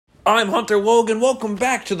I'm Hunter Logan. Welcome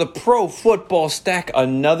back to the Pro Football Stack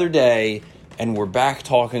another day, and we're back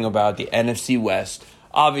talking about the NFC West.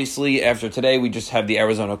 Obviously, after today, we just have the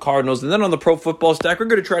Arizona Cardinals, and then on the Pro Football Stack, we're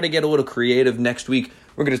going to try to get a little creative next week.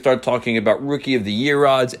 We're going to start talking about Rookie of the Year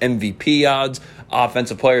odds, MVP odds,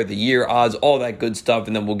 Offensive Player of the Year odds, all that good stuff,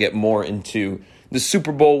 and then we'll get more into the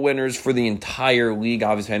Super Bowl winners for the entire league.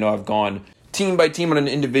 Obviously, I know I've gone team by team on an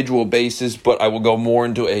individual basis, but I will go more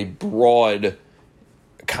into a broad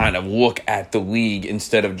kind of look at the league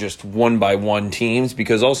instead of just one-by-one teams,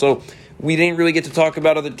 because also we didn't really get to talk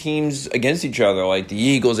about other teams against each other, like the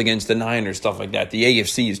Eagles against the Niners, stuff like that. The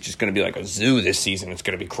AFC is just going to be like a zoo this season. It's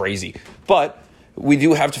going to be crazy. But we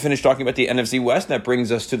do have to finish talking about the NFC West, and that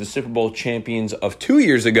brings us to the Super Bowl champions of 2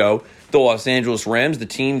 years ago, the Los Angeles Rams, the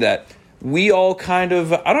team that we all kind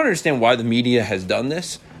of, I don't understand why the media has done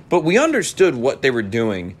this, but we understood what they were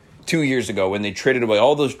doing 2 years ago when they traded away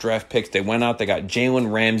all those draft picks. They went out, they got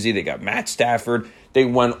Jalen Ramsey, they got Matt Stafford. They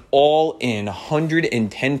went all in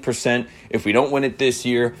 110%. If we don't win it this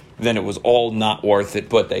year, then it was all not worth it.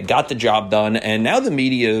 But they got the job done, and now the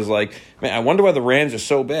media is like, man, I wonder why the Rams are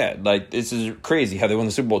so bad. Like, this is crazy how they won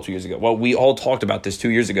the Super Bowl 2 years ago. Well, we all talked about this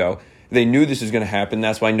 2 years ago. They knew this was going to happen.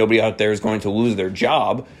 That's why nobody out there is going to lose their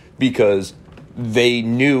job, because they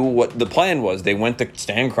knew what the plan was. They went to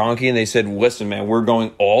Stan Kroenke and they said, listen, man, we're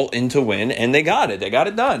going all in to win, and they got it. They got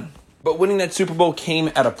it done. But winning that Super Bowl came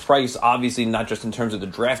at a price, obviously, not just in terms of the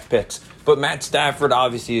draft picks, but Matt Stafford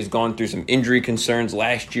obviously has gone through some injury concerns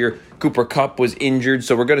last year. Cooper Kupp was injured,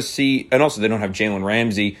 so we're going to see, and also they don't have Jalen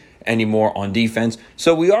Ramsey anymore on defense.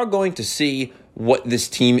 So we are going to see what this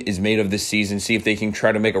team is made of this season, see if they can try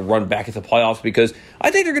to make a run back at the playoffs, because I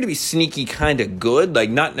think they're going to be sneaky kind of good, like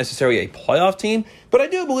not necessarily a playoff team, but I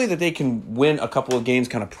do believe that they can win a couple of games,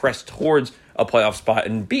 kind of press towards a playoff spot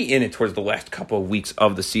and be in it towards the last couple of weeks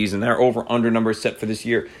of the season. Their over-under number set for this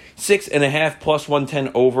year, 6.5 plus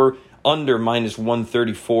 110 over, under minus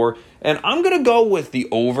 134. And I'm going to go with the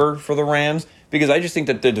over for the Rams, because I just think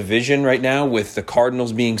that the division right now, with the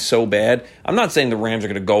Cardinals being so bad, I'm not saying the Rams are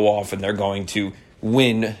going to go off and they're going to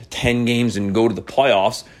win 10 games and go to the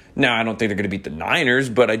playoffs. Now, I don't think they're going to beat the Niners,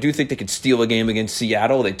 but I do think they could steal a game against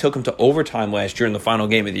Seattle. They took them to overtime last year in the final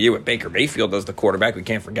game of the year with Baker Mayfield as the quarterback. We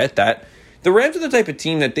can't forget that. The Rams are the type of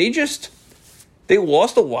team that they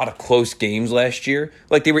lost a lot of close games last year.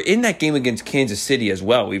 Like, they were in that game against Kansas City as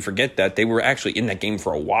well. We forget that. They were actually in that game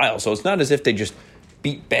for a while. So it's not as if they just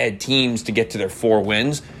beat bad teams to get to their 4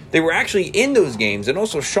 wins. They were actually in those games. And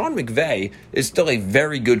also, Sean McVay is still a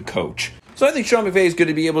very good coach. So I think Sean McVay is going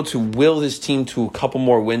to be able to will his team to a couple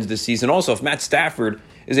more wins this season. Also, if Matt Stafford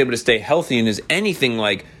is able to stay healthy and is anything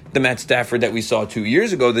like the Matt Stafford that we saw 2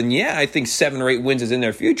 years ago, then yeah, I think 7 or 8 wins is in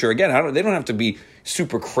their future. Again, they don't have to be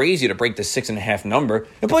super crazy to break the 6.5 number.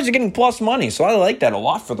 And plus, you're getting plus money, so I like that a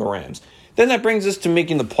lot for the Rams. Then that brings us to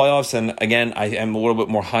making the playoffs, and again, I am a little bit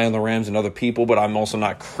more high on the Rams than other people, but I'm also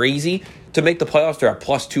not crazy to make the playoffs. They're at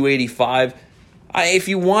plus 285. If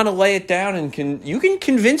you want to lay it down, and you can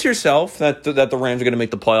convince yourself that the Rams are going to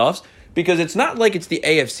make the playoffs, because it's not like it's the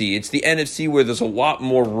AFC. It's the NFC, where there's a lot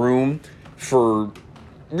more room for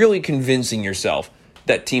really convincing yourself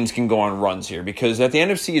that teams can go on runs here, because at the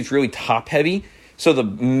NFC, it's really top-heavy. So the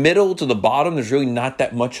middle to the bottom, there's really not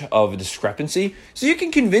that much of a discrepancy. So you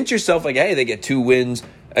can convince yourself, like, hey, they get 2 wins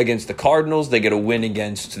against the Cardinals. They get a win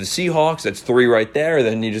against the Seahawks. That's 3 right there.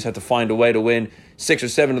 Then you just have to find a way to win 6 or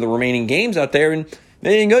 7 of the remaining games out there. And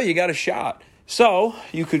there you go. You got a shot. So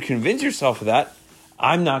you could convince yourself of that.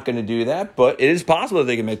 I'm not going to do that, but it is possible that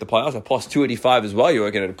they can make the playoffs at plus 285 as well. You're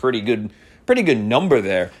looking at a pretty good number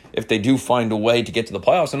there if they do find a way to get to the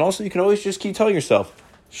playoffs. And also, you can always just keep telling yourself,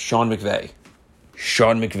 Sean McVay.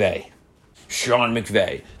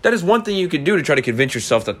 That is one thing you could do to try to convince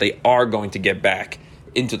yourself that they are going to get back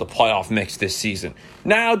into the playoff mix this season.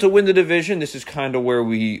 Now, to win the division, this is kind of where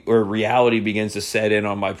reality begins to set in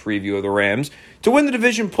on my preview of the Rams. To win the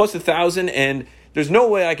division, plus 1,000, and there's no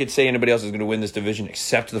way I could say anybody else is going to win this division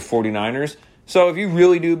except the 49ers. So if you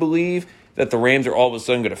really do believe that the Rams are all of a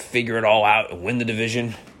sudden going to figure it all out and win the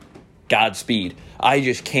division, Godspeed. I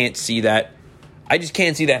just can't see that. I just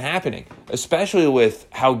can't see that happening, especially with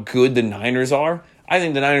how good the Niners are. I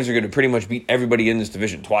think the Niners are going to pretty much beat everybody in this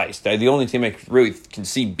division twice. The only team I really can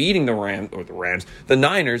see beating the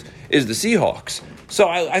Niners, is the Seahawks. So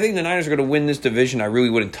I think the Niners are going to win this division. I really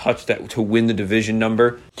wouldn't touch that to win the division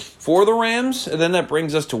number for the Rams. And then that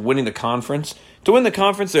brings us to winning the conference. To win the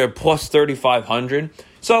conference, they're at plus 3,500.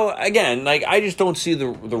 So again, I just don't see the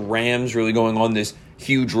Rams really going on this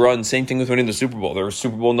huge run. Same thing with winning the Super Bowl. There are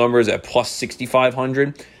Super Bowl numbers at plus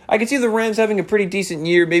 6,500. I can see the Rams having a pretty decent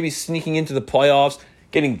year, maybe sneaking into the playoffs,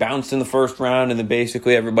 getting bounced in the first round, and then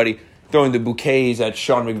basically everybody throwing the bouquets at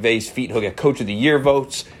Sean McVay's feet. He'll get Coach of the Year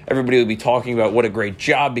votes. Everybody will be talking about what a great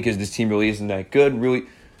job because this team really isn't that good. Really,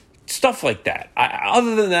 stuff like that.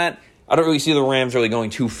 Other than that, I don't really see the Rams really going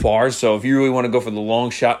too far. So if you really want to go for the long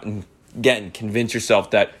shot and convince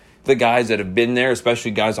yourself that the guys that have been there,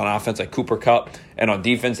 especially guys on offense like Cooper Kupp, and on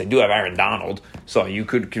defense, they do have Aaron Donald. So you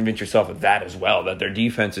could convince yourself of that as well, that their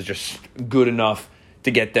defense is just good enough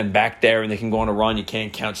to get them back there and they can go on a run. You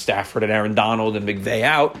can't count Stafford and Aaron Donald and McVay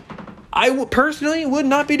out. I personally would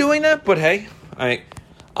not be doing that, but hey, I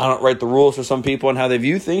don't write the rules for some people and how they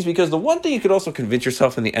view things, because the one thing you could also convince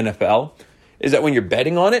yourself in the NFL is that when you're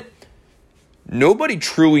betting on it, nobody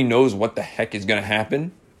truly knows what the heck is going to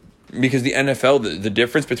happen, because the NFL, the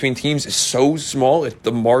difference between teams is so small,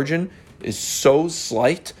 the margin is so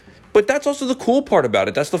slight. But that's also the cool part about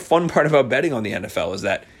it. That's the fun part about betting on the NFL, is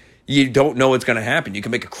that you don't know what's going to happen. You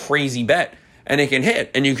can make a crazy bet and it can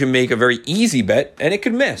hit, and you can make a very easy bet and it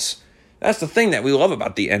could miss. That's the thing that we love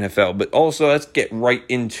about the NFL. But also, let's get right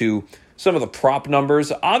into some of the prop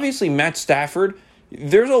numbers. Obviously, Matt Stafford,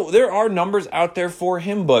 there are numbers out there for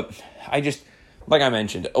him, but like I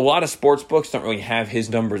mentioned, a lot of sports books don't really have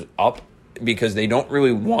his numbers up because they don't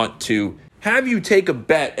really want to have you take a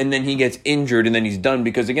bet and then he gets injured and then he's done.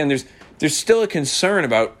 Because again, there's still a concern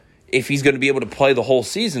about if he's going to be able to play the whole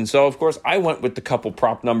season. So of course, I went with the couple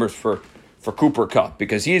prop numbers for Cooper Kupp,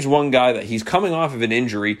 because he's one guy that he's coming off of an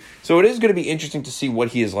injury. So it is going to be interesting to see what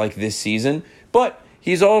he is like this season. But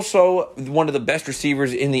he's also one of the best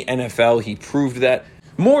receivers in the NFL. He proved that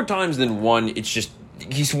more times than one. It's just,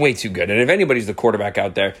 he's way too good. And if anybody's the quarterback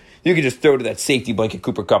out there, you can just throw to that safety blanket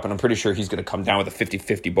Cooper Kupp, and I'm pretty sure he's going to come down with a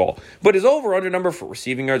 50-50 ball. But his over-under number for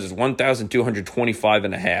receiving yards is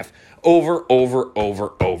 1,225.5.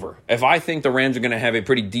 Over. If I think the Rams are going to have a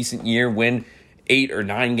pretty decent year, win 8 or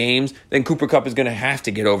 9 games, then Cooper Kupp is going to have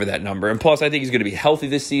to get over that number. And plus, I think he's going to be healthy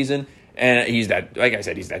this season. And he's that, like I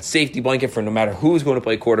said, he's that safety blanket for no matter who's going to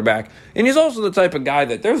play quarterback. And he's also the type of guy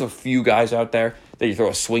that there's a few guys out there that you throw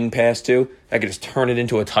a swing pass to that could just turn it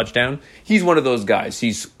into a touchdown. He's one of those guys.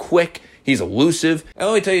 He's quick. He's elusive. And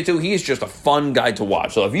let me tell you, too, he's just a fun guy to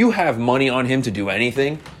watch. So if you have money on him to do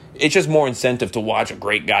anything, it's just more incentive to watch a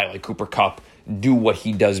great guy like Cooper Kupp do what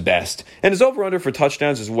he does best. And his over-under for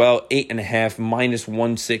touchdowns as well, 8.5,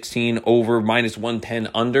 -116 over,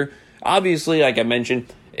 -110 under. Obviously, like I mentioned,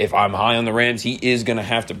 if I'm high on the Rams, he is going to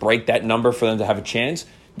have to break that number for them to have a chance,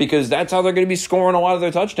 because that's how they're going to be scoring a lot of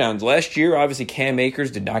their touchdowns. Last year, obviously, Cam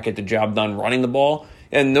Akers did not get the job done running the ball,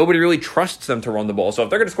 and nobody really trusts them to run the ball. So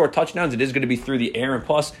if they're going to score touchdowns, it is going to be through the air, and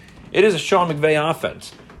plus, it is a Sean McVay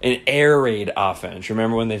offense, an air raid offense.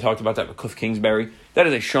 Remember when they talked about that with Cliff Kingsbury? That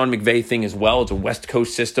is a Sean McVay thing as well. It's a West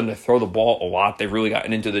Coast system to throw the ball a lot. They've really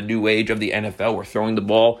gotten into the new age of the NFL where throwing the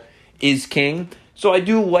ball is king. So I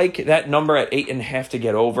do like that number at 8.5 to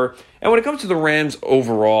get over. And when it comes to the Rams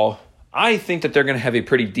overall, I think that they're going to have a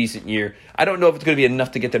pretty decent year. I don't know if it's going to be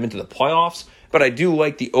enough to get them into the playoffs, but I do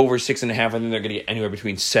like the over 6.5. I think they're going to get anywhere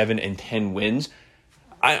between 7 and 10 wins.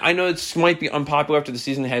 I know this might be unpopular after the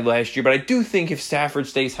season they had last year, but I do think if Stafford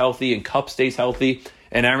stays healthy and Kupp stays healthy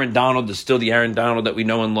and Aaron Donald is still the Aaron Donald that we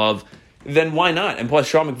know and love, then why not? And plus,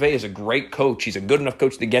 Sean McVay is a great coach. He's a good enough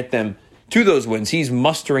coach to get them to those wins. He's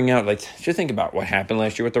mustering out, just think about what happened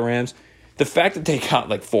last year with the Rams. The fact that they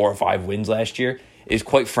got 4 or 5 wins last year is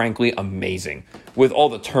quite frankly amazing. With all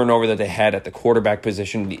the turnover that they had at the quarterback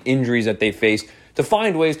position, the injuries that they faced, to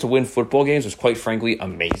find ways to win football games was quite frankly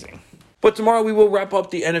amazing. But tomorrow we will wrap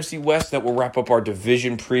up the NFC West. That will wrap up our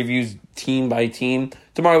division previews team by team.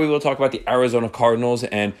 Tomorrow we will talk about the Arizona Cardinals,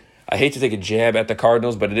 and I hate to take a jab at the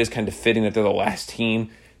Cardinals, but it is kind of fitting that they're the last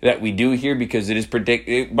team that we do here, because it is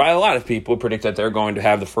predicted by a lot of people predict that they're going to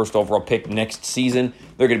have the first overall pick next season.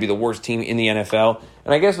 They're going to be the worst team in the NFL.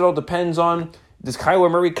 And I guess it all depends on, does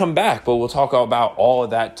Kyler Murray come back? But we'll talk about all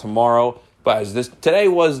of that tomorrow. But today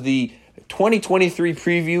was the 2023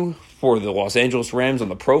 preview for the Los Angeles Rams on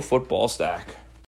the Pro Football Stack.